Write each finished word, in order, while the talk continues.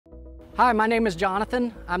Hi, my name is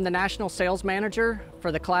Jonathan. I'm the National Sales Manager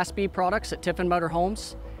for the Class B products at Tiffin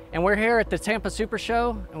Motorhomes. And we're here at the Tampa Super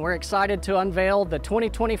Show, and we're excited to unveil the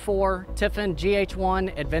 2024 Tiffin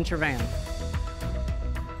GH1 Adventure Van.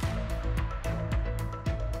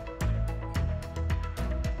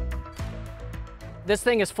 This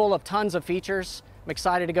thing is full of tons of features. I'm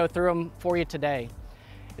excited to go through them for you today.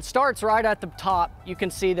 It starts right at the top. You can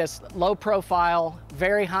see this low profile,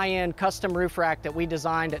 very high-end custom roof rack that we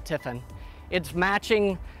designed at Tiffin. It's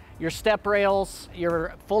matching your step rails,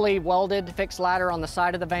 your fully welded fixed ladder on the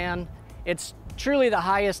side of the van. It's truly the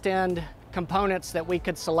highest end components that we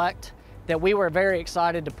could select that we were very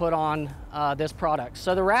excited to put on this product.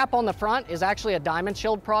 So the wrap on the front is actually a Diamond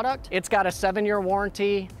Shield product. It's got a 7-year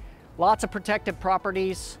warranty, lots of protective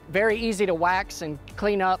properties, very easy to wax and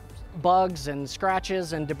clean up bugs and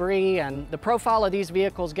scratches and debris. And the profile of these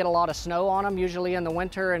vehicles get a lot of snow on them, usually in the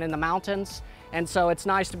winter and in the mountains. And so it's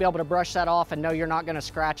nice to be able to brush that off and know you're not going to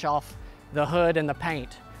scratch off the hood and the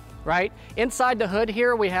paint, right? Inside the hood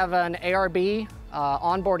here, we have an ARB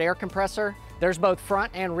onboard air compressor. There's both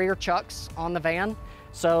front and rear chucks on the van.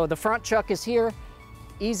 So the front chuck is here,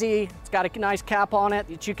 easy. It's got a nice cap on it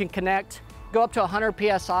that you can connect. Go up to 100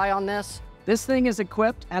 PSI on this. This thing is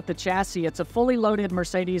equipped at the chassis. It's a fully loaded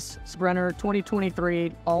Mercedes Sprinter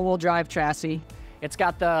 2023 all-wheel drive chassis. It's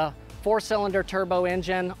got the 4-cylinder turbo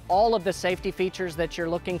engine, all of the safety features that you're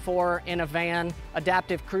looking for in a van,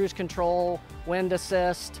 adaptive cruise control, wind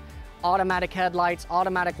assist, automatic headlights,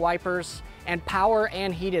 automatic wipers, and power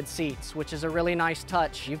and heated seats, which is a really nice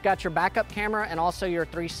touch. You've got your backup camera and also your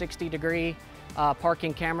 360-degree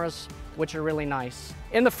parking cameras, which are really nice.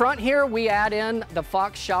 In the front here, we add in the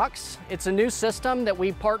Fox shocks. It's a new system that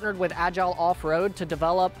we partnered with Agile Off-Road to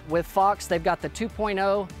develop with Fox. They've got the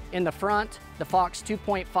 2.0 in the front, the Fox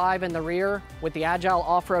 2.5 in the rear with the Agile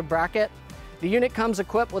Off-Road bracket. The unit comes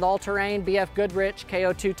equipped with all-terrain BF Goodrich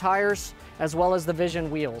KO2 tires, as well as the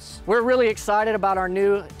Vision wheels. We're really excited about our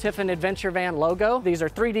new Tiffin Adventure Van logo. These are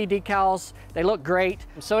 3D decals. They look great.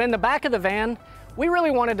 So in the back of the van, we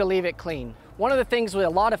really wanted to leave it clean. One of the things with a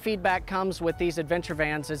lot of feedback comes with these adventure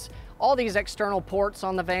vans is all these external ports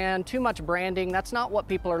on the van, too much branding. That's not what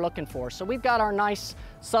people are looking for. So we've got our nice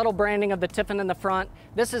subtle branding of the Tiffin in the front.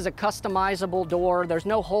 This is a customizable door. There's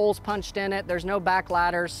no holes punched in it. There's no back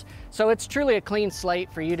ladders. So it's truly a clean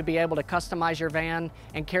slate for you to be able to customize your van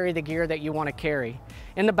and carry the gear that you want to carry.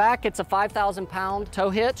 In the back, it's a 5,000-pound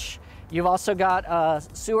tow hitch. You've also got a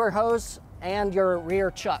sewer hose and your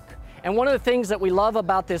rear chuck. And one of the things that we love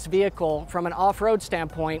about this vehicle from an off-road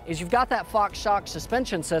standpoint is you've got that Fox shock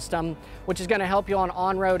suspension system, which is going to help you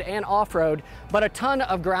on-road and off-road, but a ton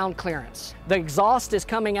of ground clearance. The exhaust is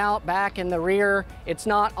coming out back in the rear. It's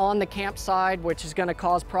not on the campsite, which is going to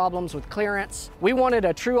cause problems with clearance. We wanted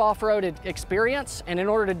a true off-road experience, and in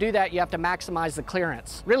order to do that, you have to maximize the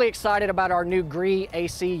clearance. Really excited about our new GRE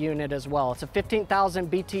AC unit as well. It's a 15,000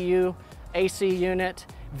 BTU AC unit.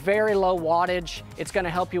 Very low wattage. It's going to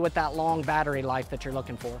help you with that long battery life that you're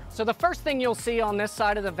looking for. So the first thing you'll see on this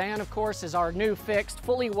side of the van, of course, is our new fixed,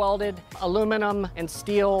 fully welded aluminum and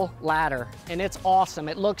steel ladder. And it's awesome.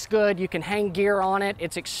 It looks good. You can hang gear on it.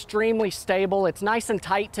 It's extremely stable. It's nice and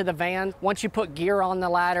tight to the van. Once you put gear on the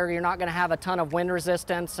ladder, you're not going to have a ton of wind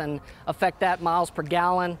resistance and affect that miles per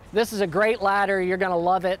gallon. This is a great ladder. You're going to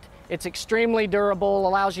love it. It's extremely durable,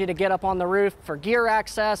 allows you to get up on the roof for gear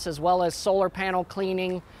access as well as solar panel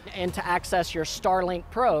cleaning and to access your Starlink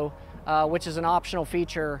Pro, which is an optional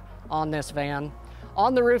feature on this van.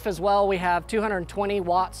 On the roof as well, we have 220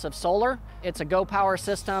 watts of solar. It's a Go Power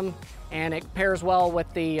system and it pairs well with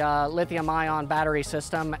the lithium-ion battery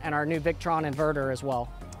system and our new Victron inverter as well.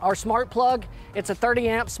 Our smart plug, it's a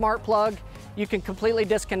 30-amp smart plug. You can completely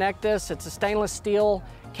disconnect this. It's a stainless steel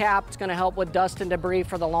cap. It's going to help with dust and debris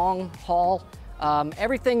for the long haul.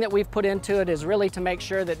 Everything that we've put into it is really to make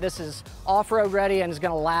sure that this is off-road ready and is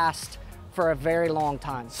going to last for a very long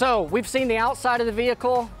time. So we've seen the outside of the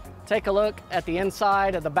vehicle. Take a look at the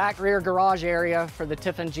inside of the back rear garage area for the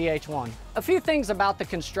Tiffin GH1. A few things about the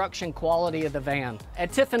construction quality of the van.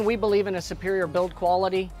 At Tiffin, we believe in a superior build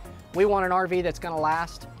quality. We want an RV that's going to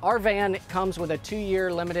last. Our van comes with a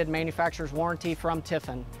 2-year limited manufacturer's warranty from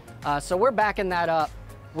Tiffin. So we're backing that up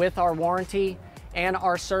with our warranty and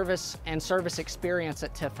our service experience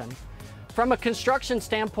at Tiffin. From a construction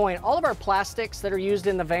standpoint, all of our plastics that are used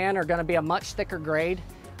in the van are going to be a much thicker grade.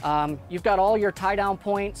 You've got all your tie-down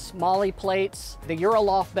points, molly plates, the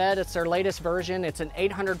euroloft bed. It's their latest version. It's an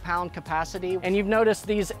 800-pound capacity. And you've noticed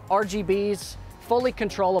these RGBs, fully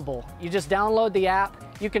controllable. You just download the app.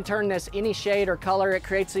 You can turn this any shade or color. It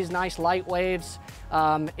creates these nice light waves.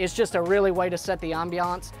 It's just a really way to set the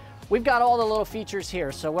ambiance. We've got all the little features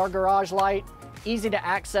here. So our garage light, easy to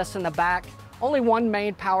access in the back. Only one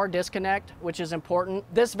main power disconnect, which is important.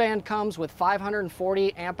 This van comes with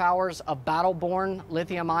 540 amp hours of battle-born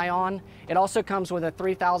lithium ion. It also comes with a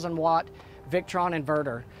 3,000 watt Victron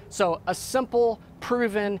inverter. So a simple,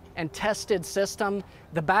 proven, and tested system.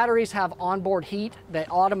 The batteries have onboard heat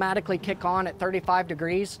that automatically kick on at 35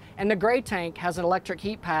 degrees, and the gray tank has electric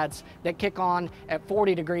heat pads that kick on at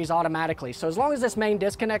 40 degrees automatically. So as long as this main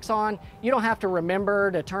disconnect's on, you don't have to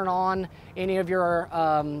remember to turn on any of your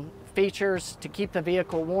features to keep the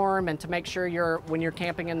vehicle warm and to make sure when you're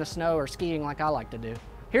camping in the snow or skiing like I like to do.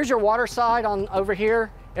 Here's your water side over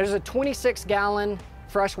here. There's a 26-gallon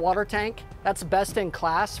fresh water tank. That's best in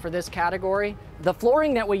class for this category. The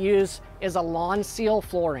flooring that we use is a lawn seal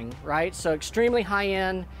flooring, right? So extremely high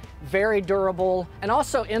end, very durable, and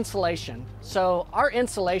also insulation. So our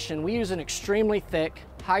insulation, we use an extremely thick,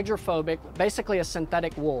 hydrophobic, basically a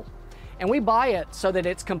synthetic wool. And we buy it so that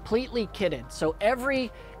it's completely kitted. So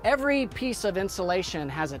every piece of insulation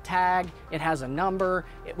has a tag, it has a number.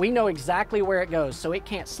 We know exactly where it goes. So it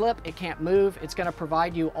can't slip, it can't move. It's gonna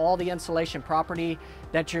provide you all the insulation property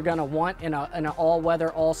that you're gonna want in an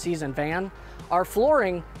all-weather, all-season van. Our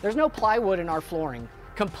flooring, there's no plywood in our flooring.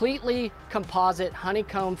 Completely composite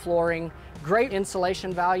honeycomb flooring, great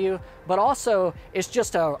insulation value, but also it's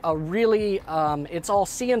just a really, it's all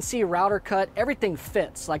CNC router cut. Everything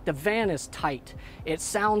fits, like the van is tight. It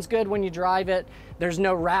sounds good when you drive it. There's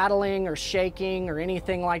no rattling or shaking or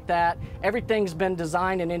anything like that. Everything's been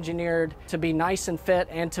designed and engineered to be nice and fit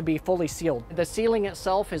and to be fully sealed. The ceiling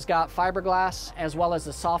itself has got fiberglass as well as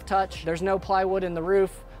the soft touch. There's no plywood in the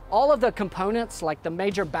roof. All of the components, like the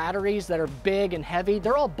major batteries that are big and heavy,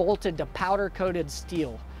 they're all bolted to powder-coated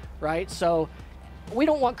steel, right? So we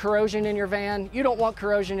don't want corrosion in your van. You don't want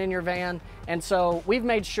corrosion in your van. And so we've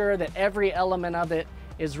made sure that every element of it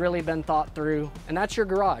has really been thought through. And that's your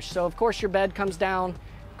garage. So of course your bed comes down,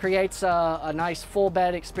 creates a nice full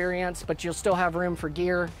bed experience, but you'll still have room for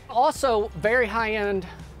gear. Also very high-end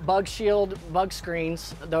bug shield, bug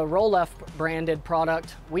screens, the euroloft branded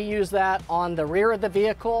product. We use that on the rear of the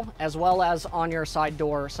vehicle as well as on your side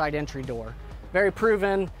door, side entry door. Very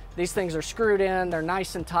proven. These things are screwed in, they're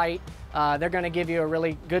nice and tight. They're gonna give you a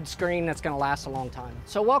really good screen that's gonna last a long time.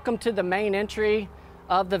 So welcome to the main entry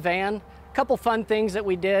of the van. A couple fun things that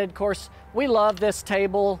we did. Of course, we love this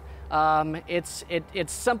table. It's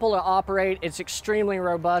simple to operate. It's extremely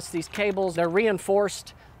robust. These cables, they're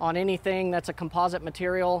reinforced on anything that's a composite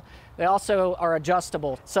material. They also are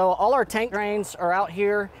adjustable. So all our tank drains are out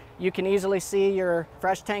here. You can easily see your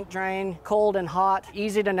fresh tank drain, cold and hot,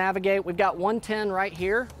 easy to navigate. We've got 110 right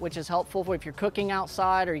here, which is helpful if you're cooking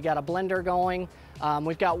outside or you got a blender going.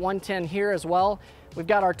 We've got 110 here as well. We've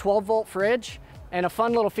got our 12-volt fridge. And a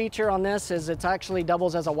fun little feature on this is it actually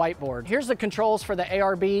doubles as a whiteboard. Here's the controls for the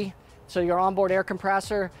ARB. So your onboard air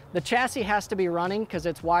compressor. The chassis has to be running because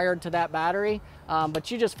it's wired to that battery,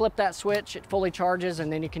 but you just flip that switch, it fully charges,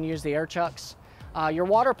 and then you can use the air chucks. Your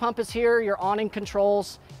water pump is here, your awning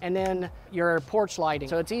controls, and then your porch lighting.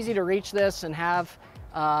 So it's easy to reach this and have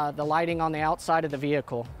the lighting on the outside of the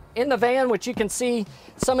vehicle. In the van, which you can see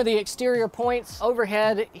some of the exterior points,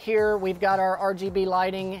 overhead here, we've got our RGB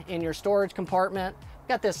lighting in your storage compartment. We've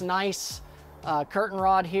got this nice curtain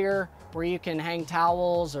rod here where you can hang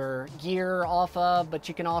towels or gear off of, but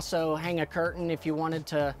you can also hang a curtain if you wanted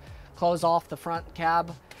to close off the front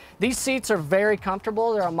cab. These seats are very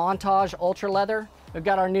comfortable. They're a Montage Ultra Leather. We've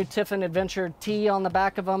got our new Tiffin Adventure T on the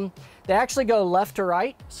back of them. They actually go left to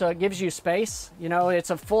right, so it gives you space. You know, it's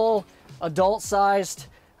a full adult-sized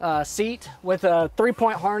seat with a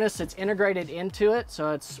 3-point harness that's integrated into it,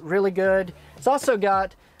 so it's really good. It's also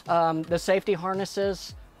got the safety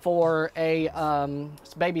harnesses for a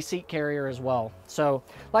baby seat carrier as well. So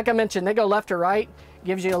like I mentioned, they go left to right,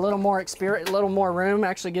 gives you a little more experience, a little more room,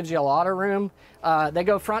 actually gives you a lot of room. They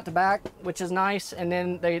go front to back, which is nice, and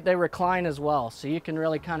then they recline as well. So you can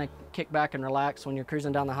really kind of kick back and relax when you're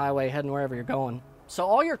cruising down the highway, heading wherever you're going. So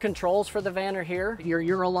all your controls for the van are here. Your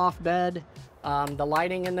euroloft bed, the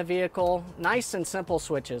lighting in the vehicle, nice and simple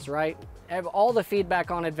switches, right? All the feedback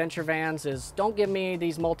on adventure vans is don't give me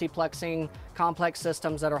these multiplexing complex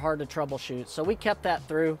systems that are hard to troubleshoot. So we kept that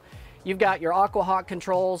through. You've got your AquaHawk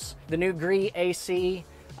controls, the new GRE AC,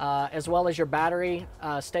 as well as your battery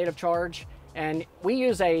state of charge. And we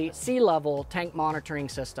use a sea-level tank monitoring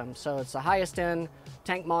system. So it's the highest end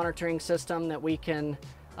tank monitoring system that we can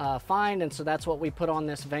find, and so that's what we put on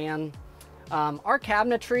this van. Our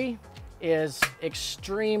cabinetry is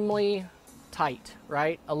extremely tight,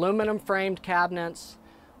 right? Aluminum framed cabinets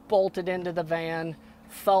bolted into the van,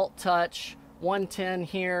 felt touch, 110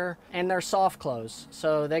 here, and they're soft close.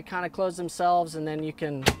 So they kind of close themselves and then you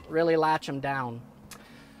can really latch them down.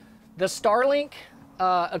 The Starlink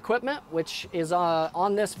equipment, which is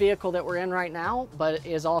on this vehicle that we're in right now, but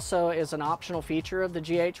is an optional feature of the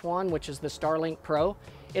GH1, which is the Starlink Pro.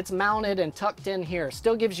 It's mounted and tucked in here.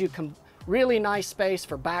 Still gives you really nice space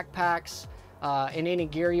for backpacks and any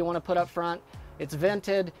gear you want to put up front. It's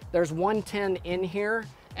vented. There's 110 in here,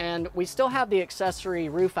 and we still have the accessory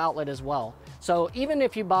roof outlet as well. So even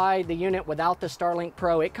if you buy the unit without the Starlink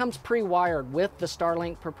Pro, it comes pre-wired with the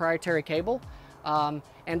Starlink proprietary cable.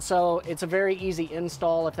 And so it's a very easy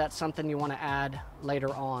install if that's something you want to add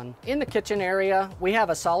later on. In the kitchen area, we have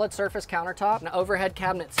a solid surface countertop and overhead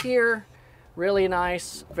cabinets here. Really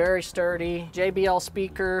nice, very sturdy, JBL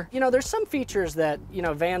speaker. You know, there's some features that, you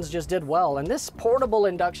know, vans just did well, and this portable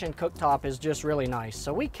induction cooktop is just really nice.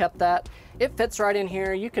 So we kept that. It fits right in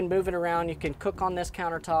here. You can move it around. You can cook on this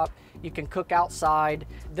countertop. You can cook outside.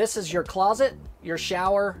 This is your closet, your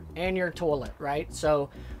shower, and your toilet, right? So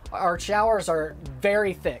our showers are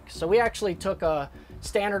very thick. So we actually took a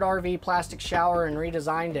standard RV plastic shower and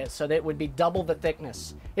redesigned it so that it would be double the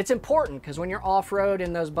thickness. It's important because when you're off-road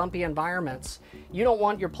in those bumpy environments, you don't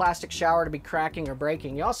want your plastic shower to be cracking or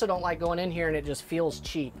breaking. You also don't like going in here and it just feels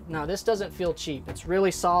cheap. No, this doesn't feel cheap. It's really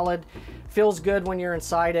solid, feels good when you're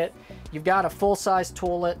inside it. You've got a full-size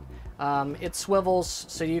toilet. It swivels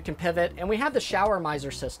so you can pivot, and we have the shower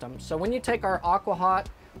miser system. So when you take our AquaHot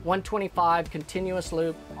 125 continuous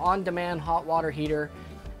loop on-demand hot water heater,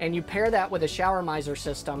 and you pair that with a shower miser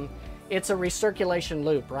system, it's a recirculation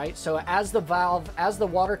loop, right? So as the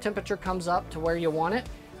water temperature comes up to where you want it,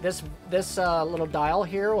 this little dial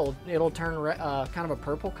here it'll turn kind of a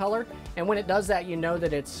purple color, and when it does that, you know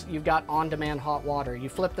that you've got on-demand hot water. You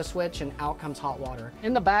flip the switch and out comes hot water.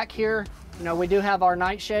 In the back here, you know, we do have our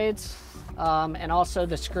night shades and also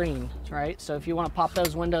the screen, right? So if you want to pop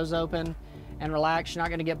those windows open and relax, you're not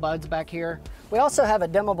going to get bugs back here. We also have a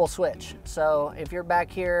dimmable switch. So if you're back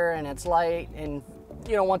here and it's light and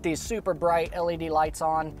you don't want these super bright LED lights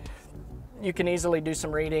on, you can easily do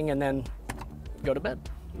some reading and then go to bed.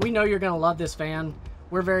 We know you're going to love this van.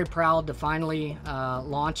 We're very proud to finally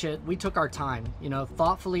launch it. We took our time, you know,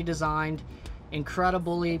 thoughtfully designed,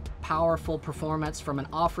 incredibly powerful performance from an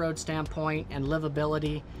off-road standpoint and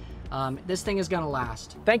livability. This thing is going to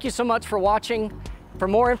last. Thank you so much for watching. For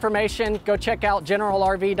more information, go check out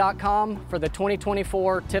generalrv.com for the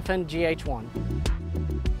 2024 Tiffin GH1.